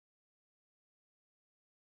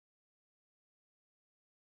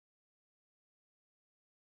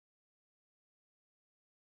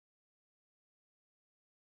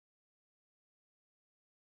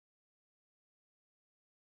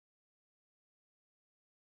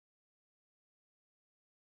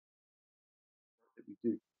that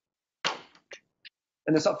we do.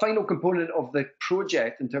 And the final component of the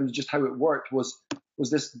project, in terms of just how it worked, was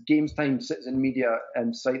this Games Time citizen media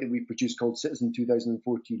site that we produced called Citizen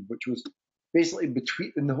 2014, which was basically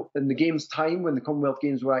between in the Games Time, when the Commonwealth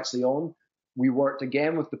Games were actually on. We worked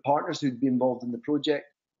again with the partners who'd been involved in the project,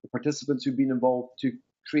 the participants who'd been involved, to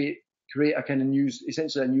create a kind of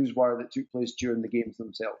essentially a newswire that took place during the games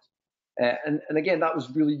themselves. And again, that was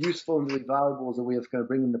really useful and really valuable as a way of kind of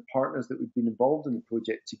bringing the partners that would been involved in the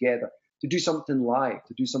project together to do something live,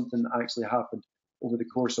 to do something that actually happened over the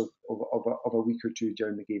course of a week or two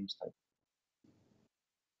during the games time.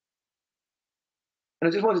 And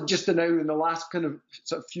I just wanted just to now, in the last kind of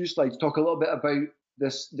sort of few slides, talk a little bit about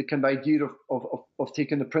the kind of idea of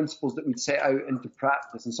taking the principles that we'd set out into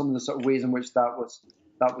practice, and some of the sort of ways in which that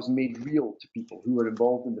was made real to people who were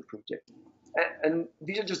involved in the project. And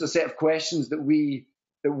these are just a set of questions that we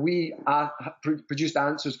produced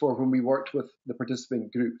answers for when we worked with the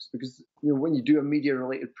participant groups. Because when you do a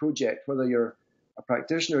media-related project, whether you're a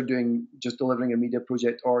practitioner delivering a media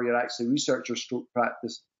project, or you're actually researchers stroke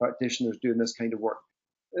practitioners doing this kind of work,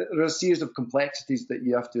 there are a series of complexities that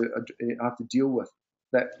you have to deal with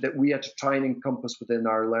that we had to try and encompass within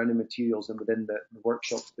our learning materials and within the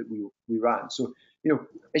workshops that we ran. So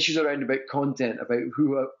issues around about content, about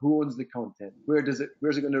who owns the content, where's it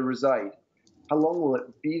going to reside, how long will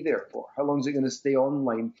it be there for, how long is it going to stay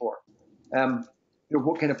online for,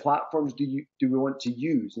 what kind of platforms do we want to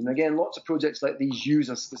use? And again, lots of projects like these use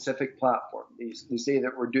a specific platform. They say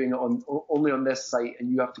that we're doing it only on this site,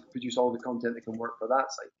 and you have to produce all the content that can work for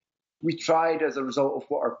that site. We tried, as a result of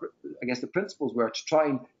what the principles were, to try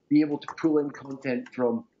and be able to pull in content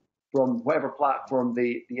from whatever platform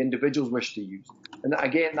the individuals wish to use. And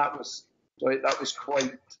again, that was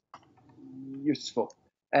quite useful,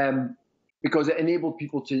 because it enabled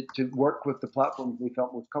people to work with the platforms they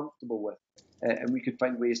felt most comfortable with. And we could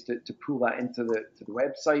find ways to pull that into the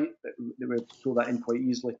website, that we would pull that in quite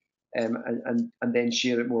easily, and then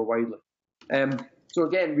share it more widely. So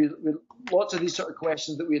again, we lots of these sort of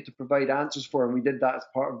questions that we had to provide answers for, and we did that as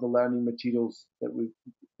part of the learning materials that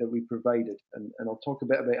we provided. And I'll talk a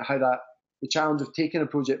bit about how the challenge of taking a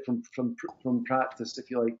project from practice, if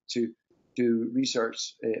you like, to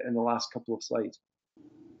research in the last couple of slides.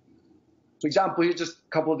 So here's just a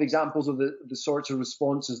couple of examples of the sorts of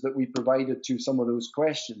responses that we provided to some of those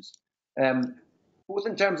questions. Both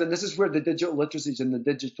in terms, and this is where the digital literacies and the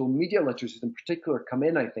digital media literacies in particular come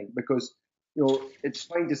in, I think, because it's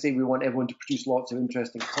fine to say we want everyone to produce lots of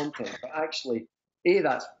interesting content, but actually, A,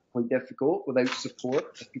 that's quite difficult without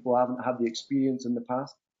support if people haven't had the experience in the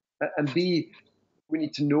past, and B, we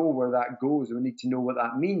need to know where that goes, and we need to know what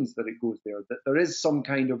that means that it goes there, that there is some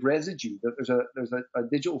kind of residue, that there's a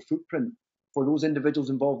digital footprint for those individuals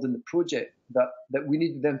involved in the project that we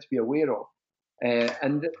needed them to be aware of,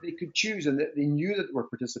 and that they could choose, and that they knew that they were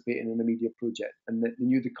participating in a media project, and that they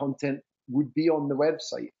knew the content would be on the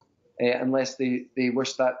website, unless they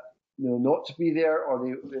wish that not to be there,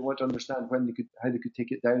 or they want to understand how they could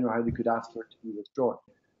take it down, or how they could ask for it to be withdrawn.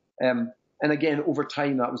 And again, over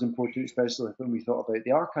time, that was important, especially when we thought about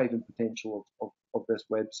the archiving potential of this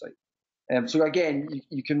website. So again,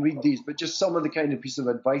 you can read these, but just some of the kind of pieces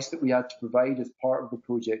of advice that we had to provide as part of the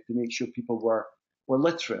project to make sure people were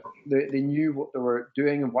literate. They knew what they were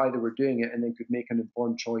doing and why they were doing it, and then could make an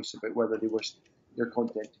informed choice about whether they wished their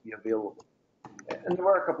content to be available. And there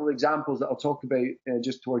were a couple of examples that I'll talk about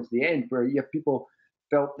just towards the end, where people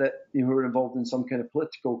felt that who were involved in some kind of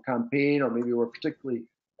political campaign, or maybe were particularly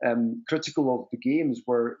critical of the games,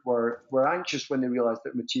 were anxious when they realised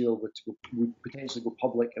that material would potentially go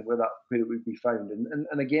public, and where it would be found.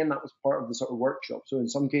 And again, that was part of the sort of workshop. So in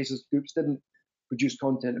some cases, groups didn't produce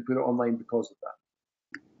content and put it online because of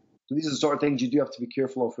that. So these are the sort of things you do have to be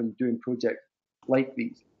careful of when doing projects like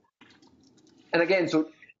these. And again, so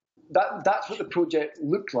that's what the project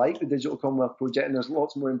looked like, the Digital Commonwealth project, and there's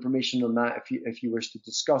lots more information on that if you wish to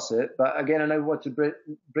discuss it. But again, I now want to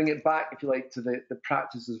bring it back, if you like, to the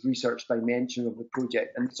practices research dimension of the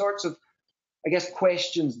project, and the sorts of, I guess,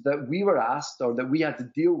 questions that we were asked, or that we had to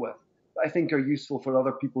deal with, that I think are useful for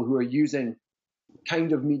other people who are using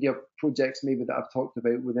kind of media projects maybe that I've talked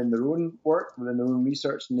about within their own work, within their own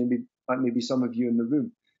research, and maybe some of you in the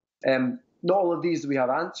room. Not all of these do we have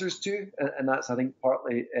answers to, and that's, I think,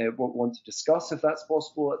 partly what we want to discuss, if that's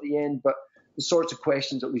possible at the end, but the sorts of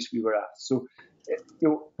questions at least we were asked. So,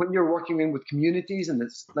 when you're working with communities, and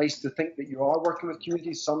it's nice to think that you are working with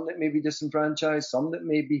communities, some that may be disenfranchised, some that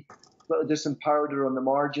may be a little disempowered or on the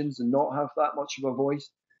margins and not have that much of a voice,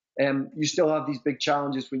 you still have these big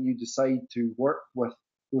challenges when you decide to work with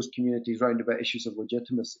those communities around about issues of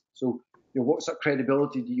legitimacy. So what sort of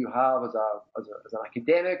credibility do you have as an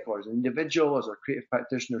academic or as an individual, as a creative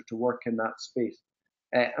practitioner to work in that space?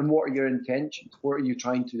 And what are your intentions? What are you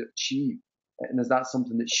trying to achieve? And is that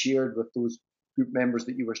something that's shared with those group members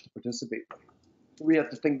that you wish to participate with? We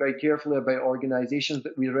had to think very carefully about organisations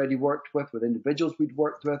that we already worked with individuals we'd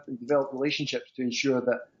worked with, and develop relationships to ensure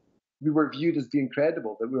that we were viewed as being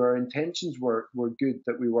credible, that our intentions were good,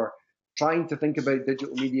 that we were trying to think about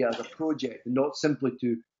digital media as a project and not simply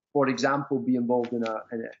to, for example, be involved in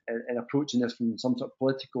approaching this from some sort of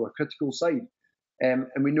political or critical side. And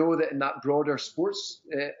we know that in that broader sports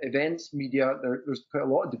events media, there's quite a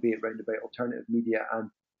lot of debate around about alternative media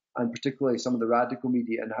and particularly some of the radical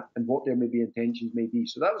media and what their maybe intentions may be.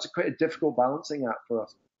 So that was quite a difficult balancing act for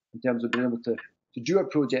us in terms of being able to do a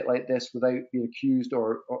project like this without being accused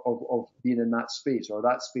of being in that space or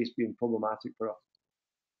that space being problematic for us.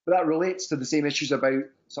 But that relates to the same issues about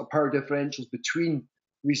sort of power differentials between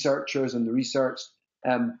researchers and the research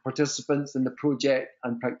participants in the project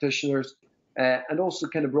and practitioners, and also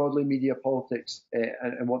kind of broadly media politics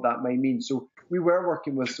and what that might mean. So we were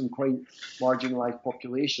working with some quite marginalised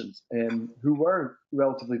populations who were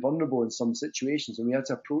relatively vulnerable in some situations, and we had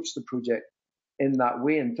to approach the project in that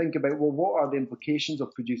way and think about, well, what are the implications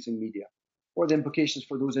of producing media? What are the implications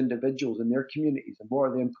for those individuals in their communities, and what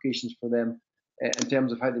are the implications for them in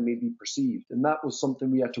terms of how they may be perceived? And that was something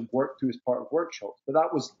we had to work through as part of workshops. But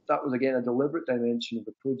that was again a deliberate dimension of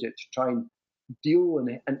the project to try and deal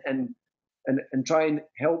and try and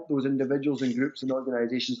help those individuals and groups and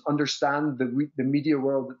organisations understand the media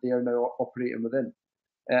world that they are now operating within.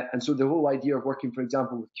 And so the whole idea of working, for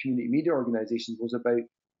example, with community media organisations was about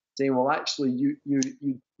saying, well, actually, you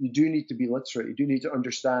do need to be literate. You do need to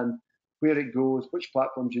understand where it goes, which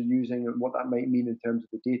platforms you're using, and what that might mean in terms of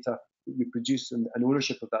the data that you produce and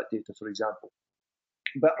ownership of that data, for example.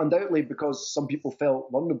 But undoubtedly, because some people felt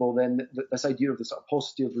vulnerable, then this idea of the sort of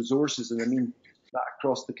paucity of resources, and I mean that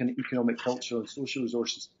across the kind of economic, cultural, and social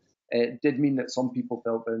resources, did mean that some people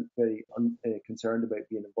felt very concerned about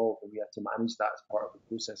being involved, and we had to manage that as part of the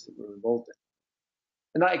process that we were involved in.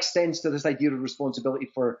 And that extends to this idea of responsibility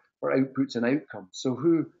for outputs and outcomes. So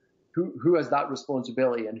who has that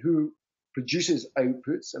responsibility, and who produces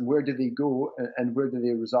outputs, and where do they go, and where do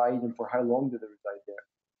they reside, and for how long do they reside there?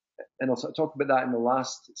 And I'll talk about that in the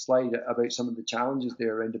last slide, about some of the challenges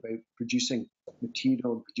there around about producing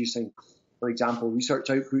material and producing, for example, research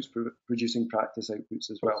outputs, producing practice outputs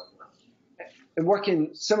as well. And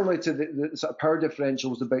working similarly to the sort of power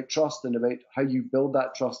differentials about trust and about how you build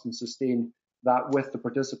that trust and sustain that with the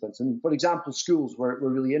participants. And for example, schools were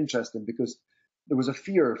really interesting because there was a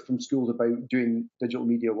fear from schools about doing digital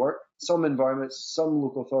media work. Some environments, some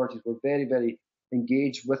local authorities were very, very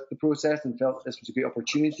engaged with the process and felt this was a great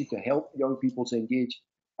opportunity to help young people to engage,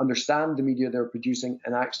 understand the media they're producing,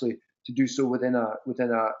 and actually to do so within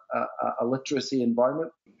a literacy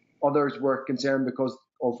environment. Others were concerned because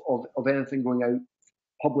of anything going out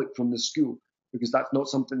public from the school, because that's not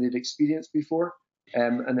something they'd experienced before,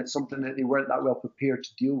 and it's something that they weren't that well prepared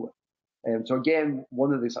to deal with. So again,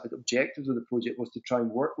 one of the sort of objectives of the project was to try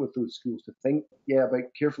and work with those schools to think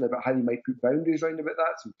carefully about how they might put boundaries around about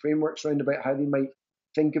that, some frameworks around about how they might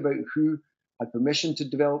think about who had permission to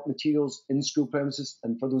develop materials in school premises,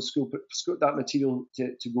 and for those that material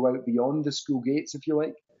to go out beyond the school gates, if you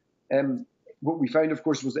like. What we found, of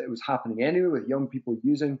course, was that it was happening anyway, with young people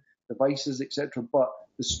using devices, etc. But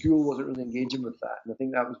the school wasn't really engaging with that, and I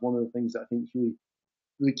think that was one of the things that I think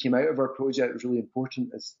really came out of our project was really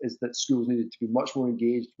important, is that schools needed to be much more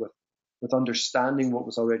engaged with understanding what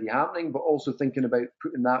was already happening, but also thinking about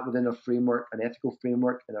putting that within a framework, an ethical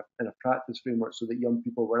framework, and a practice framework, so that young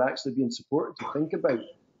people were actually being supported to think about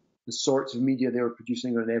the sorts of media they were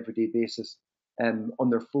producing on an everyday basis,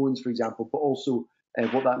 on their phones, for example, but also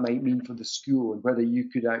what that might mean for the school and whether you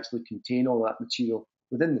could actually contain all that material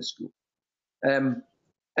within the school.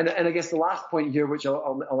 And I guess the last point here, which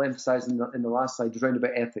I'll emphasise in the last slide, is around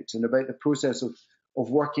about ethics and about the process of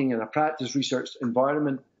working in a practice research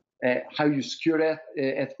environment, how you secure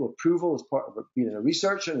ethical approval as part of being a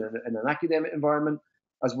researcher in an academic environment,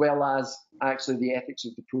 as well as actually the ethics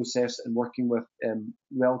of the process and working with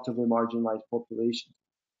relatively marginalised populations.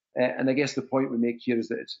 And I guess the point we make here is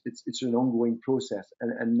that it's an ongoing process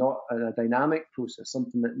and not a dynamic process,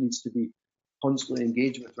 something that needs to be constantly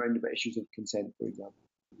engaged with around about issues of consent, for example.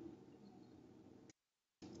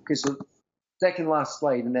 Okay, so second last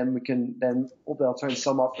slide, and then hopefully I'll try and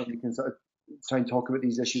sum up, and we can sort of try and talk about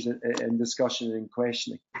these issues in discussion and in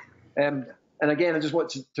questioning. And again, I just want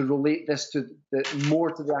to relate this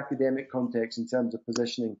more to the academic context in terms of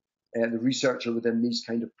positioning the researcher within these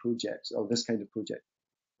kind of projects, or this kind of project.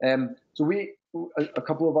 So a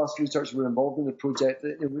couple of us researchers were involved in the project.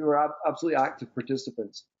 We were absolutely active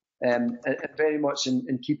participants, and very much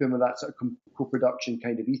in keeping with that sort of co-production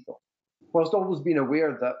kind of ethos. Whilst always being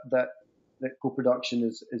aware that co-production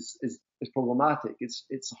is problematic,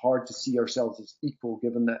 it's hard to see ourselves as equal,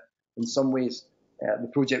 given that in some ways the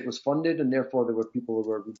project was funded, and therefore there were people who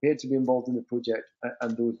were paid to be involved in the project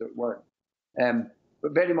and those that weren't.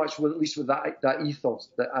 But very much, at least with that ethos,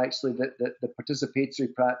 that actually the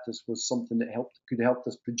participatory practice was something that could help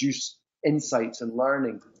us produce insights and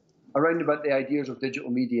learning around about the ideas of digital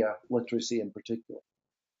media literacy in particular.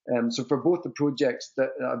 So for both the projects that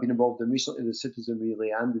I've been involved in recently, the Citizen Relay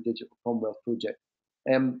and the Digital Commonwealth project,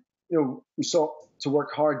 we sought to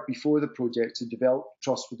work hard before the project to develop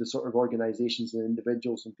trust with the sort of organisations and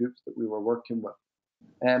individuals and groups that we were working with.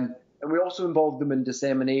 And we also involved them in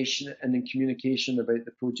dissemination and in communication about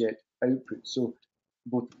the project output. So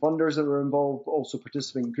both the funders that were involved, but also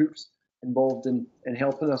participant groups involved in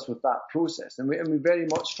helping us with that process. And we very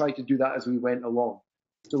much tried to do that as we went along.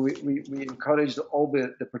 So we encouraged all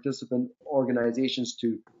the participant organisations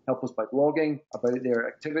to help us by blogging about their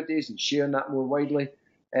activities and sharing that more widely.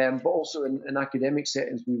 But also in academic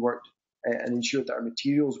settings, we worked and ensured that our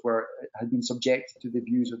materials had been subjected to the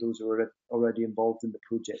views of those who were already involved in the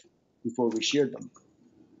project before we shared them.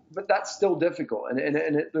 But that's still difficult,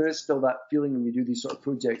 and there is still that feeling when you do these sort of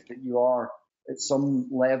projects that you are at some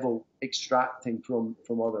level extracting from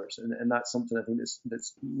others, and that's something I think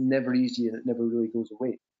that's never easy, and it never really goes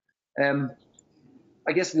away.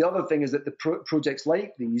 I guess the other thing is that the projects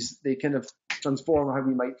like these, they kind of transform how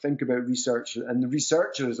we might think about research, and the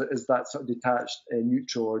researcher is that sort of detached,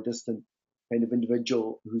 neutral or distant kind of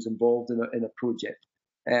individual who's involved in a project,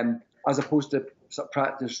 as opposed to sort of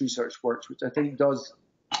practice research works, which I think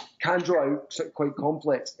can draw out sort of quite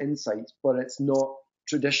complex insights, but it's not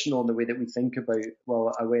traditional in the way that we think about,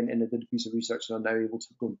 well, I went in and did a piece of research and I'm now able to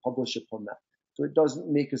go and publish upon that. So it does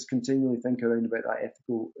make us continually think around about that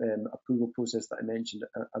ethical approval process that I mentioned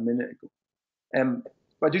a minute ago.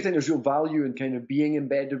 But I do think there's real value in kind of being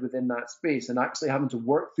embedded within that space and actually having to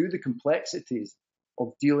work through the complexities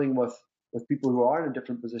of dealing with people who are in a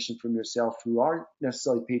different position from yourself, who aren't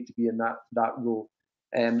necessarily paid to be in that role,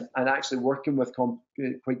 and actually working with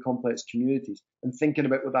quite complex communities and thinking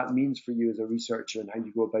about what that means for you as a researcher and how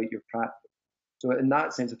you go about your practice. So in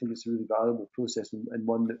that sense, I think it's a really valuable process, and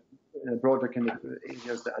one that in a broader kind of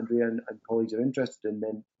areas that Andrea and colleagues are interested in,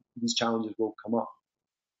 then these challenges will come up.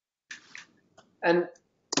 And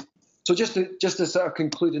so just to sort of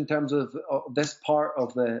conclude in terms of this part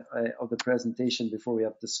of the presentation before we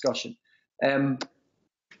have discussion,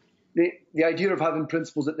 the idea of having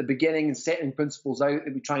principles at the beginning and setting principles out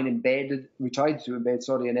that we tried to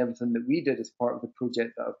embed in everything that we did as part of the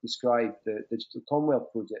project that I've described, the Digital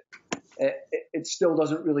Commonwealth project, it still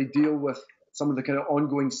doesn't really deal with some of the kind of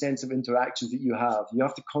ongoing sense of interactions that you have. You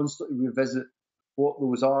have to constantly revisit what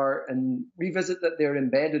those are and revisit that they're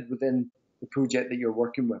embedded within the project that you're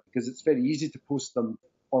working with, because it's very easy to post them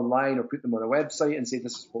online or put them on a website and say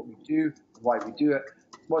this is what we do, why we do it.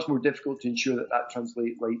 It's much more difficult to ensure that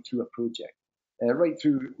translates right to a project, right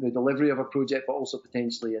through the delivery of a project, but also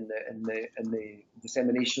potentially in the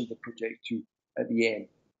dissemination of the project too at the end.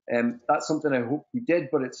 That's something I hope we did,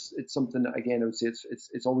 but it's something that, again, I would say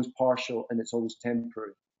it's always partial and it's always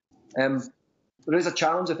temporary. There is a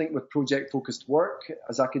challenge, I think, with project-focused work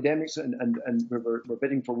as academics, and we're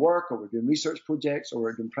bidding for work, or we're doing research projects, or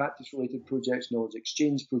we're doing practice-related projects, knowledge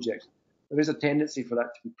exchange projects. There is a tendency for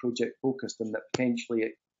that to be project-focused, and that potentially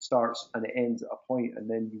it starts and it ends at a point, and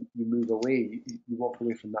then you move away, you walk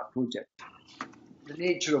away from that project. The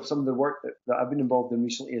nature of some of the work that I've been involved in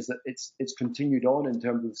recently is that it's continued on in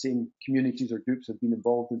terms of the same communities or groups have been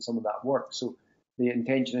involved in some of that work. So the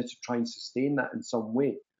intention is to try and sustain that in some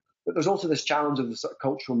way. But there's also this challenge of the sort of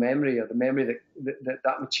cultural memory, or the memory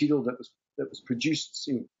that material that was produced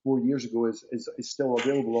 4 years ago is still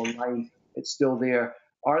available online. It's still there.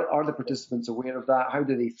 Are the participants aware of that? How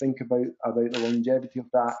do they think about the longevity of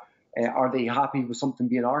that? Are they happy with something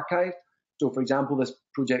being archived? So, for example, this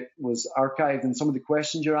project was archived, and some of the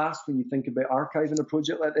questions you're asked when you think about archiving a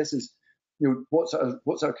project like this is, what sort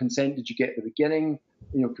of consent did you get at the beginning?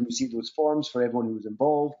 Can we see those forms for everyone who was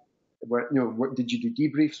involved? Did you do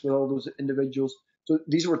debriefs with all those individuals? So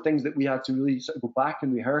these were things that we had to really sort of go back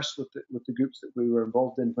and rehearse with the groups that we were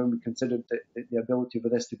involved in when we considered the ability for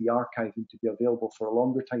this to be archived and to be available for a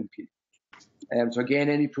longer time period. So again,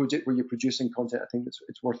 any project where you're producing content, I think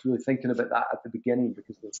it's worth really thinking about that at the beginning,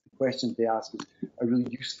 because the questions they ask are really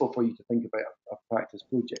useful for you to think about a practice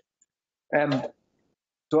project.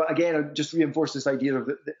 So again, I just reinforce this idea of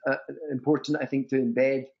important, I think, to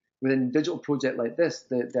embed within a digital project like this,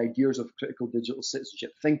 the ideas of critical digital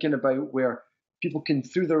citizenship, thinking about where people can,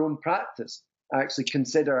 through their own practice, actually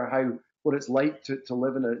consider what it's like to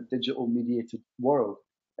live in a digital mediated world.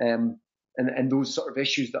 And those sort of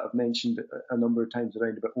issues that I've mentioned a number of times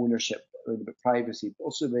around about ownership, around about privacy, but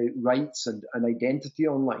also the rights and identity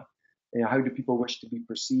online. How do people wish to be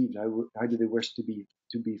perceived? How do they wish to be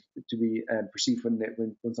perceived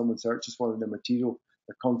when someone searches for them, the material,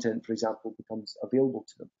 the content, for example, becomes available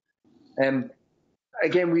to them?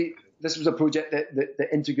 Again, this was a project that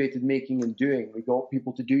integrated making and doing. We got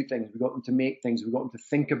people to do things, we got them to make things, we got them to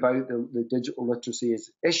think about the digital literacy as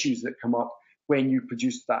issues that come up when you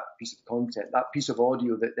produce that piece of content. That piece of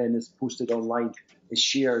audio that then is posted online, is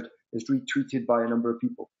shared, is retweeted by a number of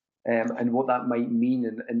people, and what that might mean,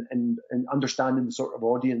 and understanding the sort of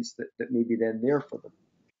audience that may be then there for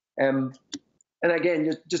them. And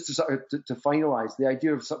again, just to sort of to finalise, the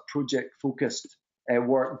idea of sort of project-focused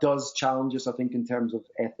work does challenge us, I think, in terms of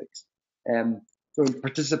ethics. So in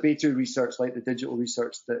participatory research, like the digital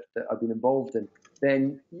research that I've been involved in,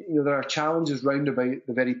 then there are challenges round about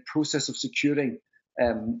the very process of securing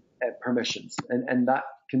permissions, and that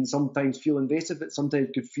can sometimes feel invasive. It sometimes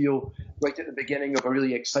could feel right at the beginning of a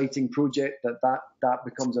really exciting project that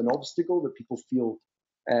becomes an obstacle, that people feel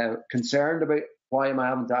concerned about. Why am I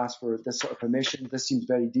having to ask for this sort of permission? This seems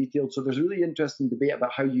very detailed. So there's a really interesting debate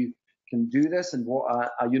about how you can do this and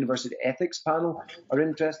what a university ethics panel are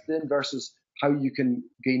interested in versus how you can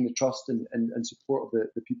gain the trust and support of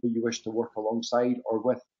the people you wish to work alongside or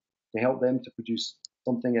with to help them to produce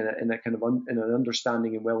something in a kind of in an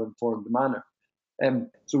understanding and well-informed manner.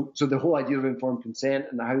 So the whole idea of informed consent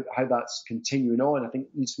and how that's continuing on, I think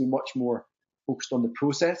needs to be much more focused on the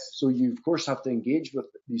process. So you, of course, have to engage with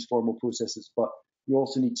these formal processes, but you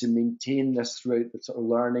also need to maintain this throughout the sort of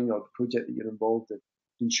learning or the project that you're involved in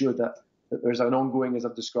to ensure that there's an ongoing, as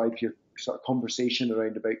I've described here, sort of conversation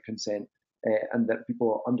around about consent, and that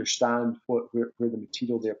people understand where the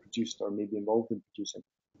material they're produced or maybe involved in producing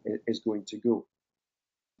is going to go.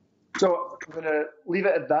 So I'm going to leave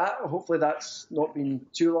it at that. Hopefully that's not been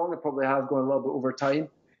too long. I probably have gone a little bit over time.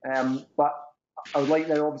 But I would like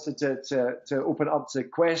now obviously to open it up to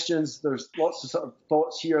questions. There's lots of sort of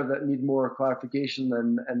thoughts here that need more clarification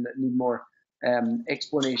and that need more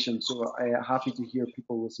explanation. So I'm happy to hear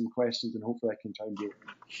people with some questions, and hopefully I can try and do it.